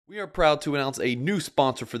We are proud to announce a new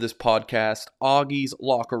sponsor for this podcast, Augie's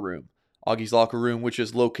Locker Room. Augie's Locker Room, which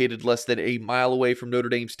is located less than a mile away from Notre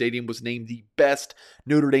Dame Stadium, was named the best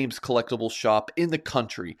Notre Dame's collectible shop in the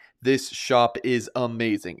country. This shop is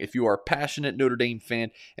amazing. If you are a passionate Notre Dame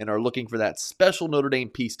fan and are looking for that special Notre Dame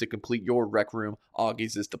piece to complete your rec room,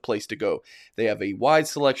 Augie's is the place to go. They have a wide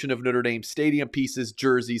selection of Notre Dame stadium pieces,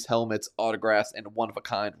 jerseys, helmets, autographs, and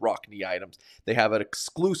one-of-a-kind Rockne items. They have an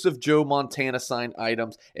exclusive Joe Montana signed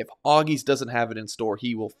items. If Augie's doesn't have it in store,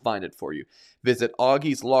 he will find it for you. Visit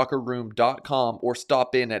augieslockerroom.com or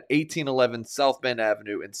stop in at 1811 South Bend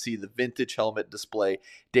Avenue and see the vintage helmet display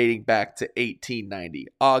dating back to 1890.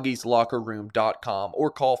 augieslockerroom.com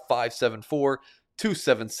or call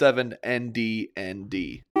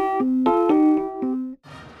 574-277-NDND.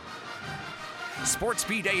 Sports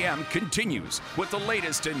Beat AM continues with the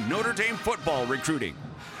latest in Notre Dame football recruiting.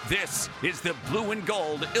 This is the Blue and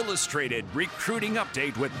Gold Illustrated Recruiting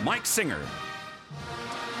Update with Mike Singer.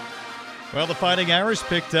 Well, the Fighting Irish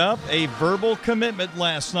picked up a verbal commitment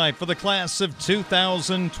last night for the class of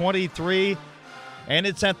 2023, and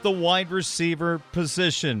it's at the wide receiver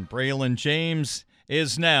position. Braylon James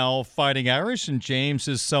is now Fighting Irish, and James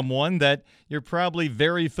is someone that you're probably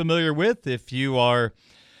very familiar with if you are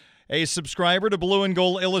a subscriber to Blue and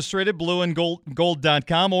Gold Illustrated,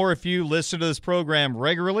 blueandgold.com, or if you listen to this program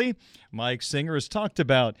regularly. Mike Singer has talked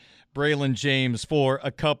about Braylon James for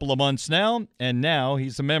a couple of months now, and now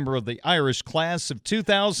he's a member of the Irish class of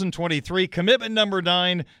 2023, commitment number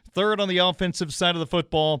 9, third on the offensive side of the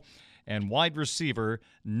football, and wide receiver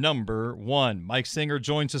number 1. Mike Singer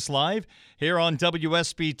joins us live here on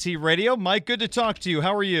WSBT Radio. Mike, good to talk to you.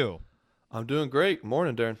 How are you? I'm doing great.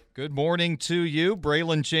 Morning, Darren. Good morning to you.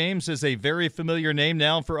 Braylon James is a very familiar name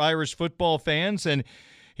now for Irish football fans, and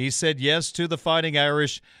he said yes to the Fighting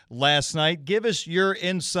Irish last night. Give us your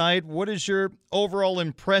insight. What is your overall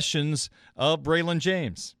impressions of Braylon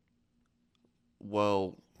James?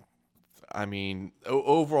 Well, I mean,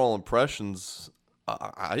 overall impressions,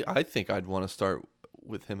 I think I'd want to start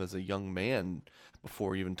with him as a young man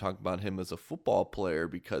before even talk about him as a football player,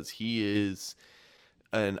 because he is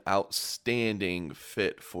an outstanding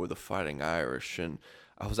fit for the Fighting Irish. And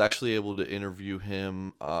I was actually able to interview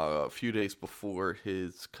him a few days before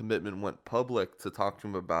his commitment went public to talk to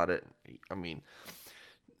him about it. I mean,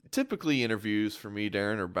 typically interviews for me,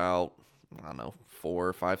 Darren, are about,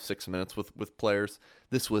 4, 5, 6 minutes with players.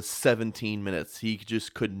 This was 17 minutes. He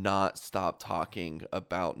just could not stop talking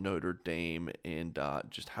about Notre Dame and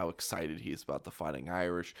just how excited he is about the Fighting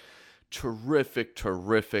Irish. Terrific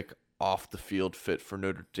off-the-field fit for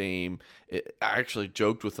Notre Dame. I actually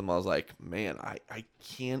joked with him. I was like, man, I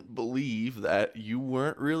can't believe that you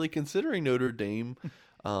weren't really considering Notre Dame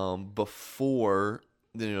before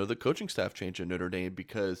the coaching staff change at Notre Dame,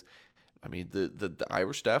 because, I mean, the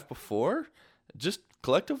Irish staff before just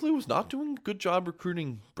collectively was not doing a good job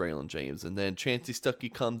recruiting Braylon James. And then Chancey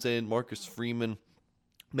Stuckey comes in, Marcus Freeman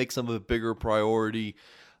makes him a bigger priority.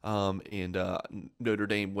 And Notre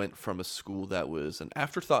Dame went from a school that was an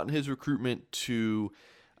afterthought in his recruitment to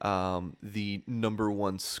the number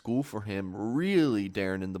 1 school for him, really,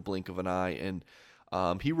 Darren, in the blink of an eye. And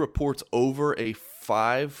he reports over a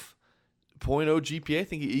 5.0 GPA. I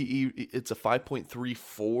think it's a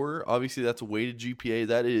 5.34. Obviously, that's a weighted GPA.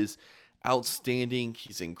 That is outstanding.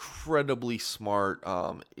 He's incredibly smart.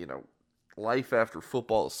 Life after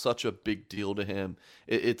football is such a big deal to him.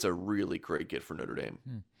 It's a really great get for Notre Dame.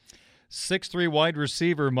 6'3" wide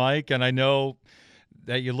receiver, Mike, and I know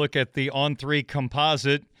that you look at the on-3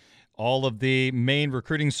 composite, all of the main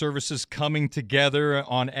recruiting services coming together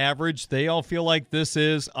on average, they all feel like this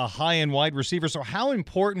is a high-end wide receiver. So how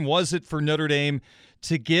important was it for Notre Dame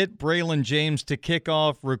to get Braylon James to kick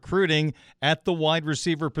off recruiting at the wide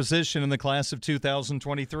receiver position in the class of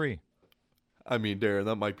 2023? I mean, Darren,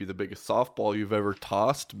 that might be the biggest softball you've ever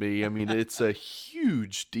tossed me. I mean, it's a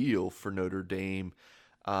huge deal for Notre Dame.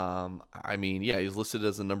 He's listed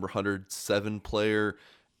as a number 107 player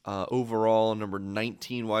overall, number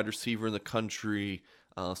 19 wide receiver in the country.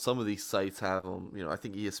 Some of these sites have him, I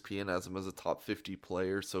think ESPN has him as a top 50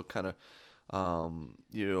 player, so kind of,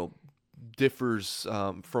 differs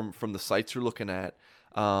from the sites you're looking at.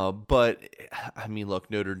 But, I mean,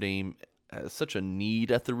 look, Notre Dame has such a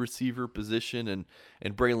need at the receiver position, and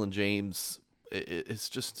Braylon James is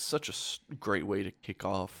just such a great way to kick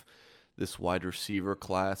off this wide receiver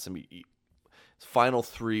class. I mean, his final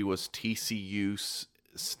 3 was TCU,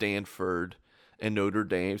 Stanford, and Notre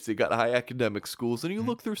Dame. So you got high academic schools, and you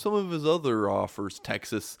look through some of his other offers: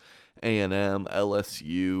 Texas A&M,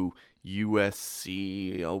 LSU,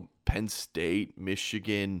 USC, Penn State,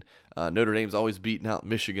 Michigan. Notre Dame's always beaten out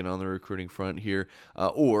Michigan on the recruiting front here.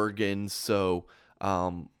 Oregon. So,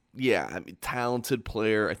 yeah, I mean, talented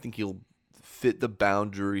player. I think he'll fit the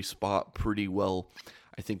boundary spot pretty well.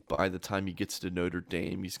 I think by the time he gets to Notre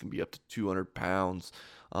Dame, he's going to be up to 200 pounds.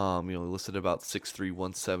 Listed about 6'3",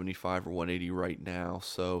 175 or 180 right now.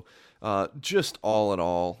 So just all in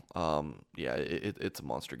all, it's a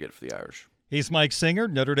monster get for the Irish. He's Mike Singer,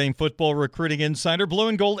 Notre Dame football recruiting insider, Blue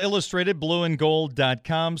and Gold Illustrated,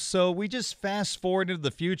 blueandgold.com. So we just fast forward into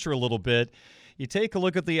the future a little bit. You take a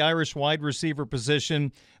look at the Irish wide receiver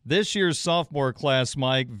position. This year's sophomore class,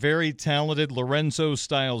 Mike, very talented. Lorenzo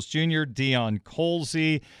Styles Jr., Deion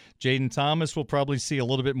Colsey. Jaden Thomas, will probably see a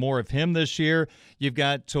little bit more of him this year. You've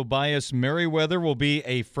got Tobias Merriweather, will be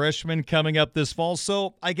a freshman coming up this fall.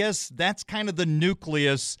 So I guess that's kind of the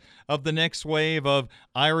nucleus of the next wave of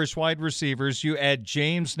Irish wide receivers. You add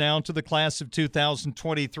James now to the class of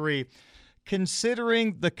 2023.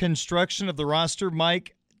 Considering the construction of the roster,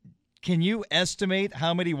 Mike, can you estimate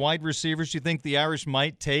how many wide receivers you think the Irish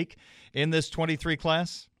might take in this 23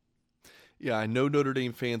 class? Yeah, I know Notre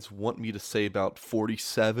Dame fans want me to say about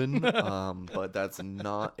 47, but that's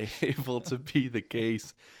not able to be the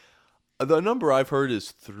case. The number I've heard is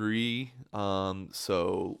 3,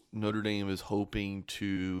 so Notre Dame is hoping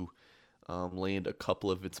to land a couple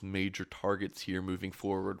of its major targets here moving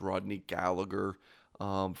forward. Rodney Gallagher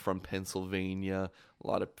from Pennsylvania. A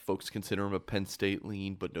lot of folks consider him a Penn State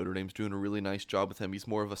lean, but Notre Dame's doing a really nice job with him. He's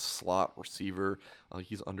more of a slot receiver.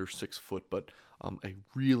 He's under 6 foot, but a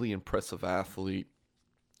really impressive athlete.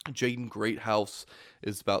 Jaden Greathouse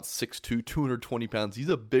is about 6'2", 220 pounds. He's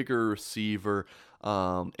a bigger receiver,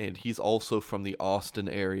 and he's also from the Austin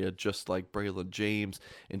area, just like Braylon James.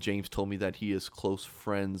 And James told me that he is close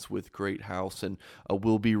friends with Greathouse and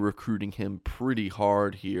will be recruiting him pretty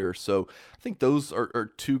hard here. So I think those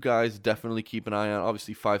are 2 guys definitely keep an eye on.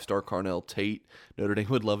 Obviously, 5-star Carnell Tate, Notre Dame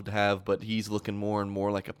would love to have, but he's looking more and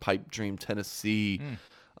more like a pipe dream. Tennessee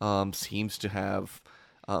seems to have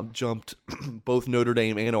jumped both Notre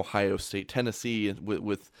Dame and Ohio State. Tennessee,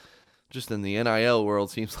 with just in the NIL world,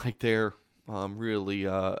 seems like they're really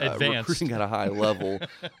recruiting at a high level,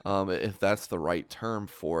 if that's the right term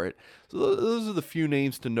for it. So those are the few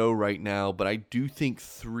names to know right now, but I do think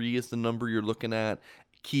 3 is the number you're looking at,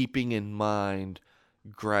 keeping in mind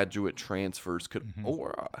graduate transfers could,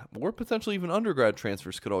 or potentially even undergrad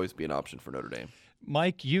transfers could always be an option for Notre Dame.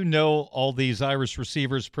 Mike, you know all these Irish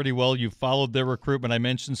receivers pretty well. You've followed their recruitment. I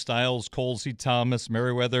mentioned Styles, Colsey, Thomas,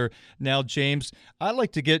 Merriweather, now James. I'd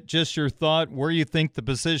like to get just your thought where you think the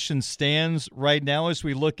position stands right now as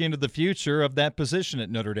we look into the future of that position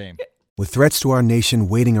at Notre Dame. With threats to our nation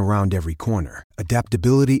waiting around every corner,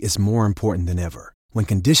 adaptability is more important than ever. When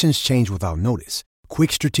conditions change without notice,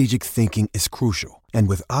 quick strategic thinking is crucial. And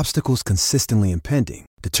with obstacles consistently impending,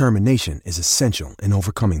 determination is essential in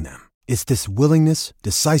overcoming them. It's this willingness,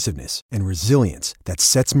 decisiveness, and resilience that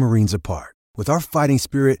sets Marines apart. With our fighting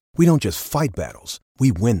spirit, we don't just fight battles,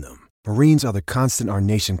 we win them. Marines are the constant our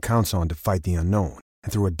nation counts on to fight the unknown.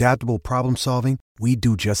 And through adaptable problem solving, we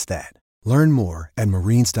do just that. Learn more at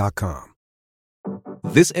marines.com.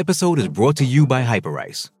 This episode is brought to you by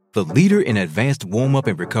Hyperice, the leader in advanced warm-up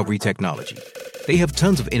and recovery technology. They have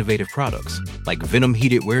tons of innovative products, like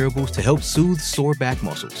Venom-heated wearables to help soothe sore back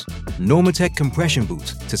muscles, Normatec compression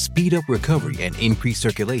boots to speed up recovery and increase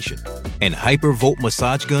circulation, and Hypervolt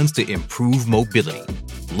massage guns to improve mobility.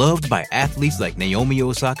 Loved by athletes like Naomi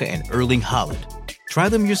Osaka and Erling Haaland. Try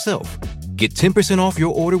them yourself. Get 10% off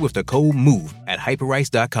your order with the code MOVE at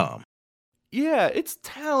hyperice.com. Yeah, it's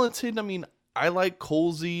talented. I mean, I like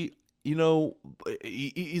Colsey. You know,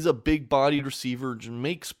 he's a big-bodied receiver,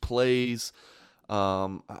 makes plays.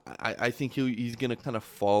 I think he's going to kind of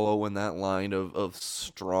follow in that line of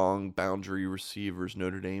strong boundary receivers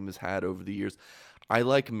Notre Dame has had over the years. I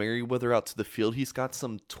like Merriweather out to the field. He's got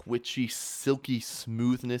some twitchy, silky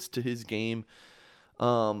smoothness to his game.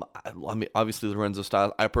 I mean, obviously Lorenzo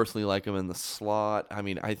Styles, I personally like him in the slot. I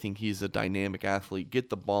mean, I think he's a dynamic athlete. Get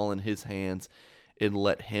the ball in his hands and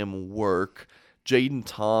let him work. Jaden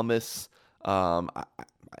Thomas,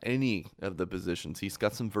 any of the positions, he's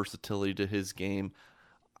got some versatility to his game.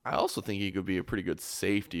 I also think he could be a pretty good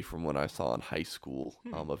safety from what I saw in high school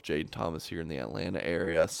of Jaden Thomas here in the Atlanta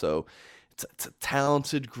area. So it's a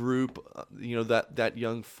talented group. That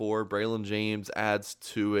young 4, Braylon James, adds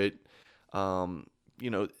to it. The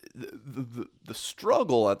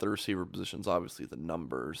struggle at the receiver position is obviously the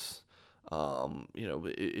numbers.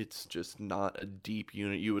 It's just not a deep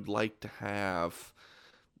unit. You would like to have,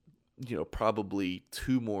 probably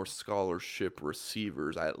 2 more scholarship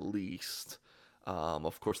receivers at least.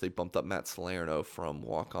 Of course, they bumped up Matt Salerno from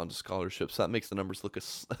walk-on to scholarship, so that makes the numbers look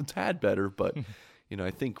a tad better. But,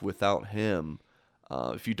 I think without him,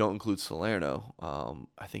 if you don't include Salerno,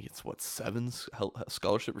 I think it's, 7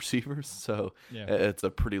 scholarship receivers? So it's a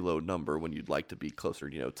pretty low number when you'd like to be closer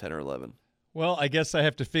to, 10 or 11. Well, I guess I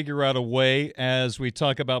have to figure out a way as we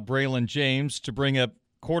talk about Braylon James to bring up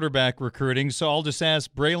quarterback recruiting. So I'll just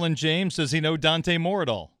ask Braylon James, does he know Dante Moore at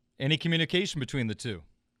all? Any communication between the two?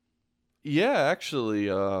 Yeah,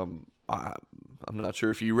 actually, I'm not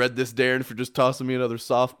sure if you read this, Darren, if you're just tossing me another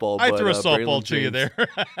softball. I but, threw a softball Braylon to you there.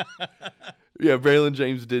 Yeah, Braylon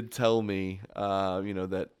James did tell me,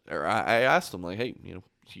 that, or I asked him, like, hey,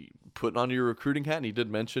 he putting on your recruiting hat, and he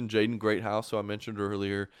did mention Jaden Greathouse, who I mentioned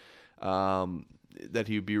earlier, that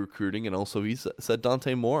he would be recruiting, and also he said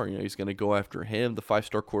Dante Moore. He's going to go after him, the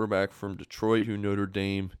 5-star quarterback from Detroit, who Notre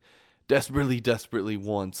Dame desperately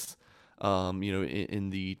wants. In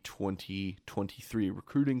the 2023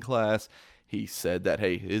 recruiting class, he said that,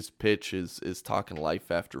 hey, his pitch is talking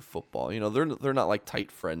life after football. They're not like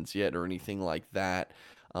tight friends yet or anything like that.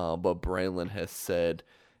 But Braylon has said,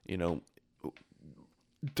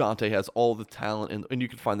 Dante has all the talent, and you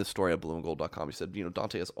can find this story at blueandgold.com. He said,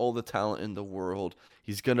 Dante has all the talent in the world.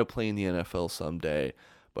 He's going to play in the NFL someday.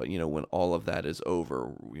 But, when all of that is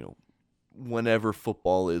over, whenever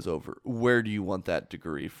football is over, where do you want that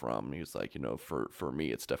degree from? He was like, for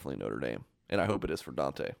me, it's definitely Notre Dame. And I hope it is for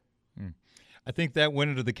Dante. I think that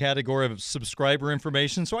went into the category of subscriber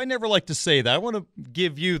information, so I never like to say that. I want to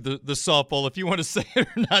give you the softball if you want to say it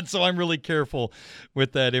or not, so I'm really careful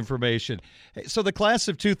with that information. So the class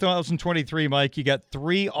of 2023, Mike, you got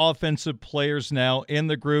 3 offensive players now in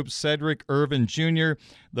the group. Cedric Irvin Jr.,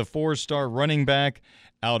 the 4-star running back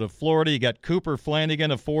out of Florida. You got Cooper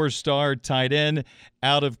Flanagan, a 4-star tight end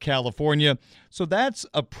out of California. So that's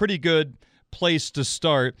a pretty good place to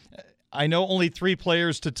start. I know only 3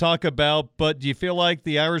 players to talk about, but do you feel like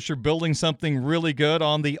the Irish are building something really good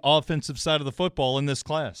on the offensive side of the football in this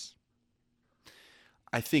class?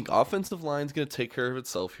 I think offensive line's going to take care of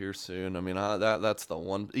itself here soon. I mean, that's the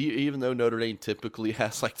one. Even though Notre Dame typically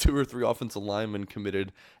has like 2 or 3 offensive linemen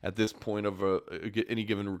committed at this point of any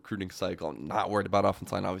given recruiting cycle, I'm not worried about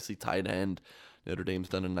offensive line. Obviously, tight end, Notre Dame's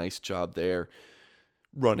done a nice job there.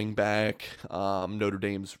 Running back, Notre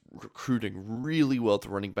Dame's recruiting really well at the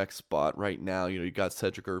running back spot right now. You got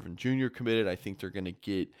Cedric Irvin Jr. committed. I think they're going to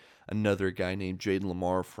get another guy named Jaden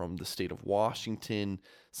Lamar from the state of Washington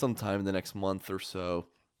sometime in the next month or so.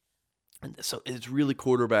 And so it's really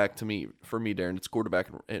quarterback for me, Darren. It's quarterback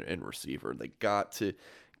and receiver. They got to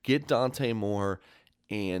get Dante Moore,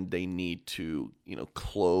 and they need to,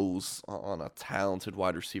 close on a talented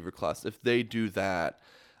wide receiver class. If they do that,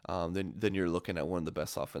 then you're looking at one of the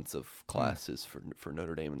best offensive classes for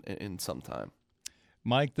Notre Dame in some time.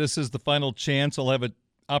 Mike, this is the final chance. I'll have an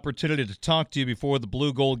opportunity to talk to you before the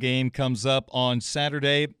Blue Gold game comes up on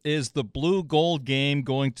Saturday. Is the Blue Gold game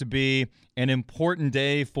going to be an important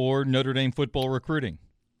day for Notre Dame football recruiting?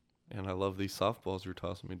 And I love these softballs you're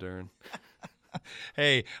tossing me, Darren.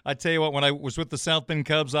 Hey, I tell you what, when I was with the South Bend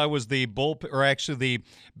Cubs, I was the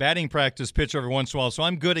batting practice pitcher every once in a while, so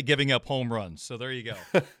I'm good at giving up home runs. So there you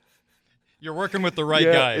go. You're working with the right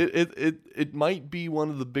guy. It might be one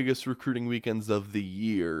of the biggest recruiting weekends of the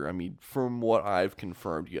year. I mean, from what I've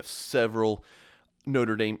confirmed, you have several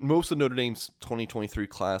most of Notre Dame's 2023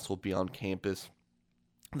 class will be on campus.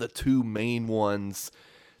 The 2 main ones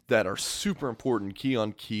that are super important,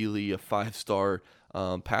 Keon Keeley, a 5-star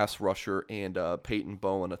pass rusher, and Peyton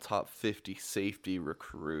Bowen, a top 50 safety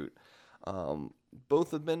recruit.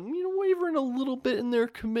 Both have been, wavering a little bit in their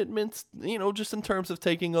commitments, just in terms of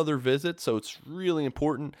taking other visits. So it's really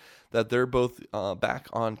important that they're both back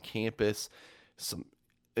on campus. Some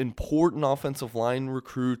important offensive line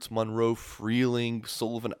recruits, Monroe Freeling,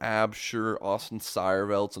 Sullivan Absher, Austin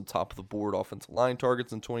Sirevelt, some top of the board offensive line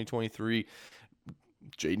targets in 2023.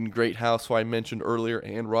 Jaden Greathouse, who I mentioned earlier,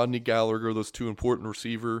 and Rodney Gallagher, those 2 important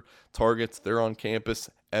receiver targets. They're on campus.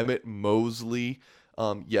 Emmett Mosley,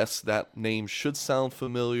 yes, that name should sound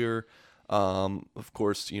familiar. Of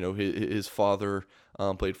course, his father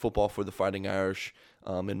played football for the Fighting Irish,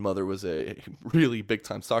 and mother was a really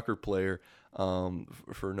big-time soccer player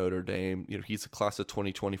for Notre Dame. He's a class of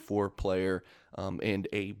 2024 player, and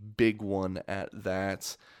a big one at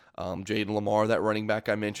that. Jaden Lamar, that running back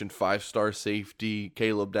I mentioned, 5-star safety,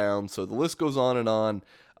 Caleb Downs. So the list goes on,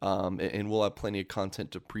 and we'll have plenty of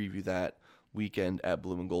content to preview that weekend at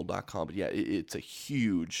blueandgold.com. But yeah, it's a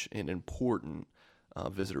huge and important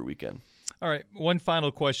visitor weekend. All right, one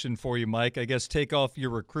final question for you, Mike. I guess take off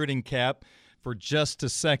your recruiting cap for just a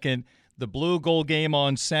second. the Blue Gold game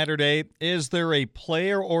on Saturday. Is there a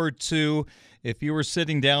player or two, if you were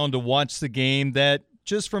sitting down to watch the game, that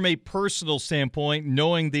just from a personal standpoint,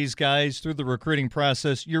 knowing these guys through the recruiting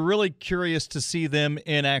process, you're really curious to see them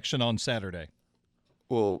in action on Saturday?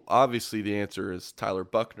 Well, obviously the answer is Tyler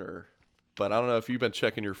Buckner, but I don't know if you've been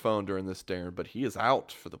checking your phone during this, Darren, but he is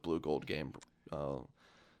out for the Blue Gold game.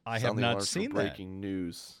 I have not seen that. Breaking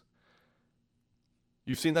news.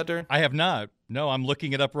 You've seen that, Darren? I have not. No, I'm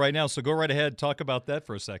looking it up right now. So go right ahead. Talk about that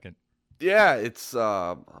for a second. Yeah, it's.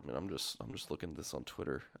 I'm just looking at this on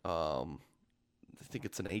Twitter. I think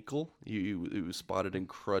it's an ankle. He was spotted in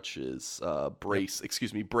crutches.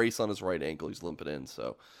 Brace on his right ankle. He's limping in.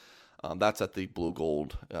 So that's at the Blue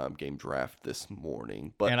Gold game draft this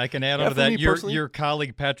morning. But and I can add on to that, your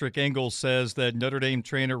colleague Patrick Engel says that Notre Dame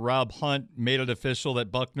trainer Rob Hunt made it official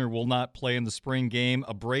that Buckner will not play in the spring game.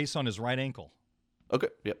 A brace on his right ankle. Okay.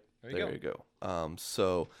 Yep. There you go.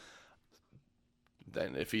 So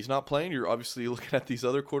then if he's not playing, you're obviously looking at these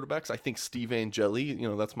other quarterbacks. I think Steve Angeli,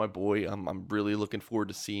 that's my boy. I'm really looking forward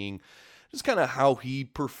to seeing just kind of how he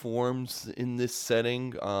performs in this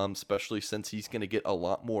setting, especially since he's going to get a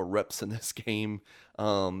lot more reps in this game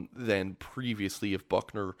than previously if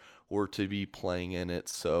Buckner were to be playing in it.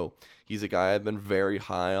 So he's a guy I've been very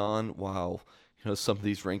high on, while some of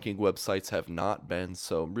these ranking websites have not been.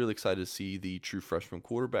 So I'm really excited to see the true freshman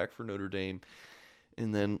quarterback for Notre Dame.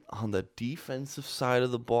 And then on the defensive side of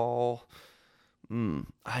the ball,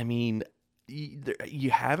 I mean, you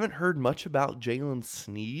haven't heard much about Jalen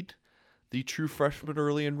Sneed, the true freshman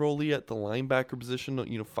early enrollee at the linebacker position,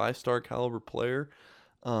 5-star caliber player.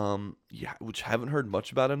 Which haven't heard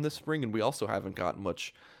much about him this spring. And we also haven't gotten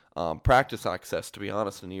much practice access, to be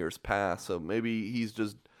honest, in years past. So maybe he's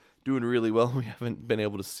just doing really well. We haven't been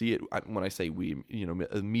able to see it. When I say we,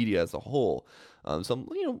 media as a whole.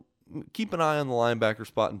 So, keep an eye on the linebacker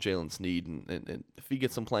spot in Jalen Sneed and if he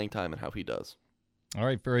gets some playing time and how he does. All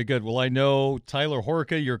right, very good. Well, I know Tyler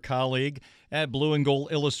Horka, your colleague at Blue and Gold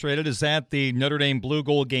Illustrated, is at the Notre Dame Blue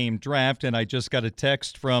Gold game draft, and I just got a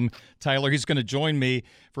text from Tyler. He's going to join me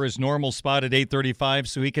for his normal spot at 8:35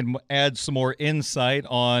 so he can add some more insight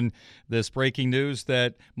on this breaking news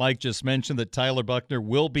that Mike just mentioned, that Tyler Buckner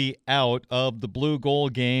will be out of the Blue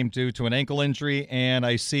Gold game due to an ankle injury, and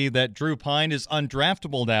I see that Drew Pine is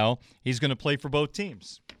undraftable now. He's going to play for both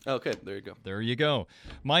teams. Okay, there you go. There you go.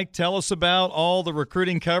 Mike, tell us about all the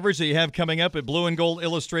recruiting coverage that you have coming up at Blue and Gold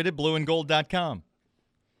Illustrated, blueandgold.com.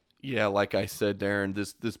 Yeah, like I said, Darren,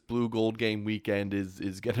 this Blue Gold game weekend is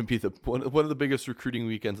going to be one of the biggest recruiting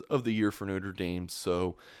weekends of the year for Notre Dame.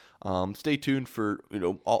 So stay tuned for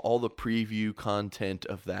all the preview content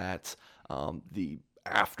of that, the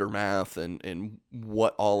aftermath and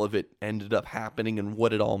what all of it ended up happening and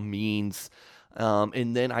what it all means.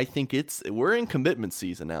 And then I think we're in commitment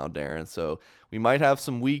season now, Darren. So we might have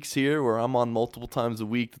some weeks here where I'm on multiple times a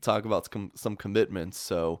week to talk about some commitments.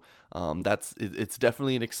 So it's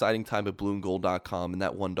definitely an exciting time at blueandgold.com, and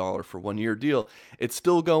that $1 for 1 year deal, it's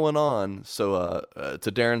still going on. So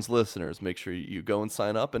to Darren's listeners, make sure you go and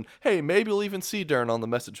sign up. And hey, maybe you'll even see Darren on the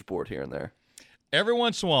message board here and there. Every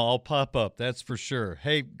once in a while, I'll pop up. That's for sure.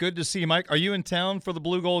 Hey, good to see you, Mike. Are you in town for the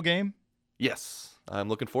Blue Gold game? Yes. I'm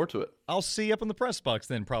looking forward to it. I'll see you up in the press box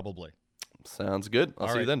then, probably. Sounds good. I'll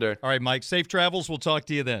see you then, Darren. All right, Mike. Safe travels. We'll talk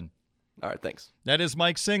to you then. All right, thanks. That is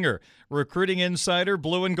Mike Singer, recruiting insider,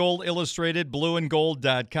 Blue and Gold Illustrated,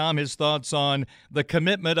 blueandgold.com. His thoughts on the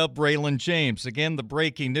commitment of Braylon James. Again, the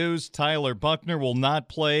breaking news, Tyler Buckner will not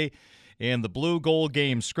play in the Blue Gold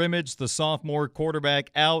game scrimmage. The sophomore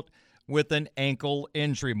quarterback out with an ankle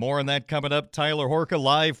injury. More on that coming up. Tyler Horka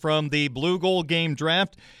live from the Blue Gold game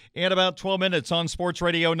draft in about 12 minutes on Sports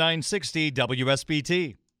Radio 960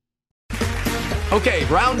 WSBT. Okay,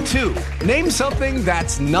 round two. Name something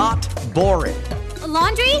that's not boring. A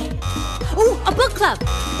laundry? Ooh, a book club.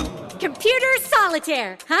 Computer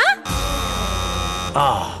solitaire, huh?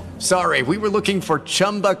 Ah, oh, sorry. We were looking for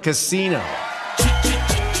Chumba Casino.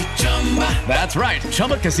 That's right.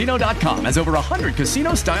 ChumbaCasino.com has over 100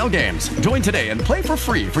 casino-style games. Join today and play for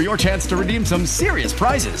free for your chance to redeem some serious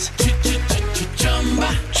prizes.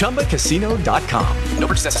 ChumbaCasino.com. No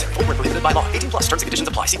purchase necessary. Void where prohibited by law. 18+ terms and conditions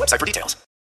apply. See website for details.